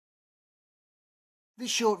This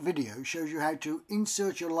short video shows you how to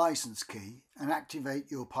insert your license key and activate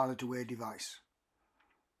your PilotAware device.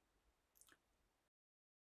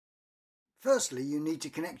 Firstly, you need to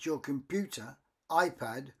connect your computer,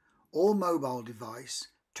 iPad or mobile device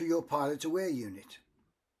to your PilotAware unit.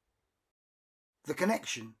 The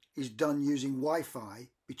connection is done using Wi-Fi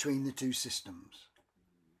between the two systems.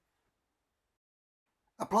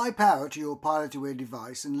 Apply power to your PilotAware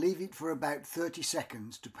device and leave it for about 30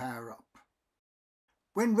 seconds to power up.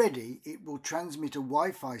 When ready, it will transmit a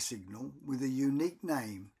Wi-Fi signal with a unique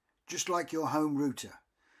name, just like your home router.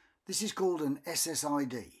 This is called an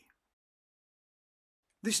SSID.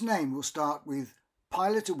 This name will start with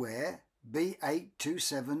PilotAware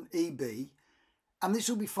B827EB, and this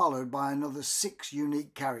will be followed by another 6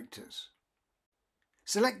 unique characters.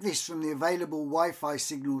 Select this from the available Wi-Fi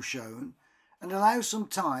signal shown and allow some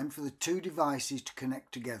time for the two devices to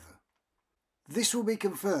connect together. This will be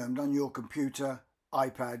confirmed on your computer,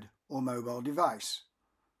 iPad or mobile device.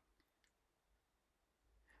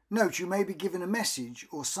 Note you may be given a message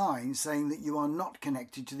or sign saying that you are not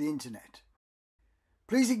connected to the internet.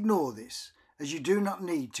 Please ignore this, as you do not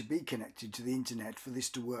need to be connected to the internet for this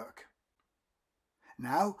to work.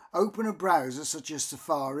 Now open a browser such as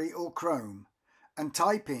Safari or Chrome and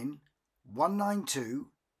type in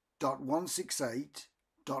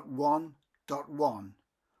 192.168.1.1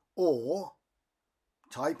 or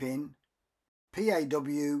type in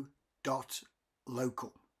paw.local.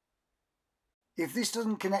 If this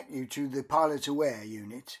doesn't connect you to the PilotAware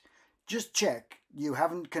unit, just check you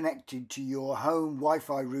haven't connected to your home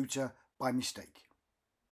Wi-Fi router by mistake.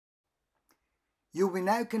 You'll be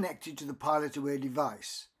now connected to the PilotAware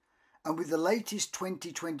device, and with the latest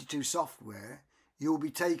 2022 software, you'll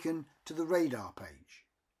be taken to the radar page.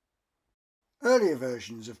 Earlier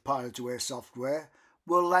versions of PilotAware software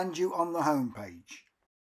will land you on the home page.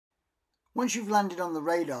 Once you've landed on the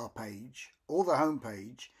radar page or the home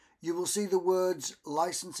page, you will see the words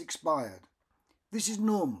license expired. This is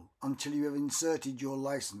normal until you have inserted your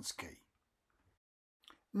license key.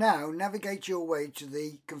 Now navigate your way to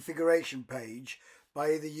the configuration page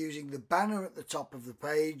by either using the banner at the top of the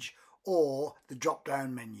page or the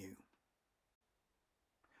drop-down menu.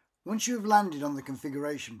 Once you have landed on the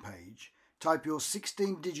configuration page, type your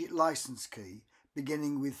 16-digit license key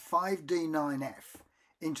beginning with 5D9F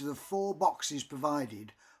into the 4 boxes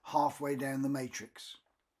provided halfway down the matrix.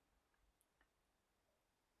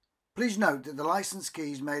 Please note that the license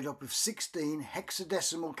key is made up of 16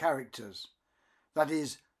 hexadecimal characters, that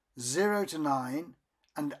is 0 to 9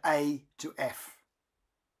 and A to F.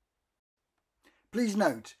 Please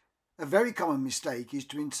note, a very common mistake is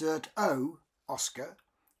to insert O, Oscar,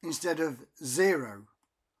 instead of 0,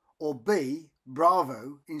 or B,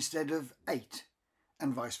 Bravo, instead of 8,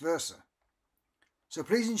 and vice versa. So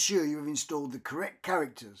please ensure you have installed the correct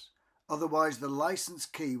characters, otherwise the license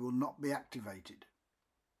key will not be activated.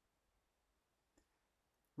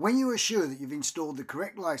 When you are sure that you've installed the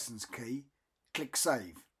correct license key, click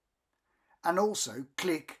Save, and also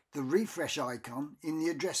click the refresh icon in the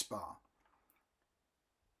address bar.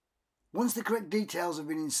 Once the correct details have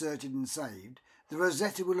been inserted and saved, the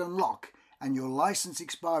Rosetta will unlock and your license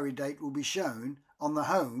expiry date will be shown on the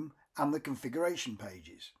home and the configuration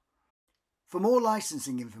pages. For more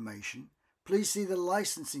licensing information, please see the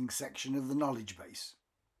licensing section of the knowledge base.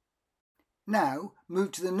 Now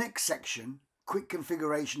move to the next section, Quick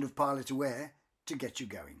Configuration of PilotAware, to get you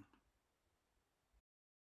going.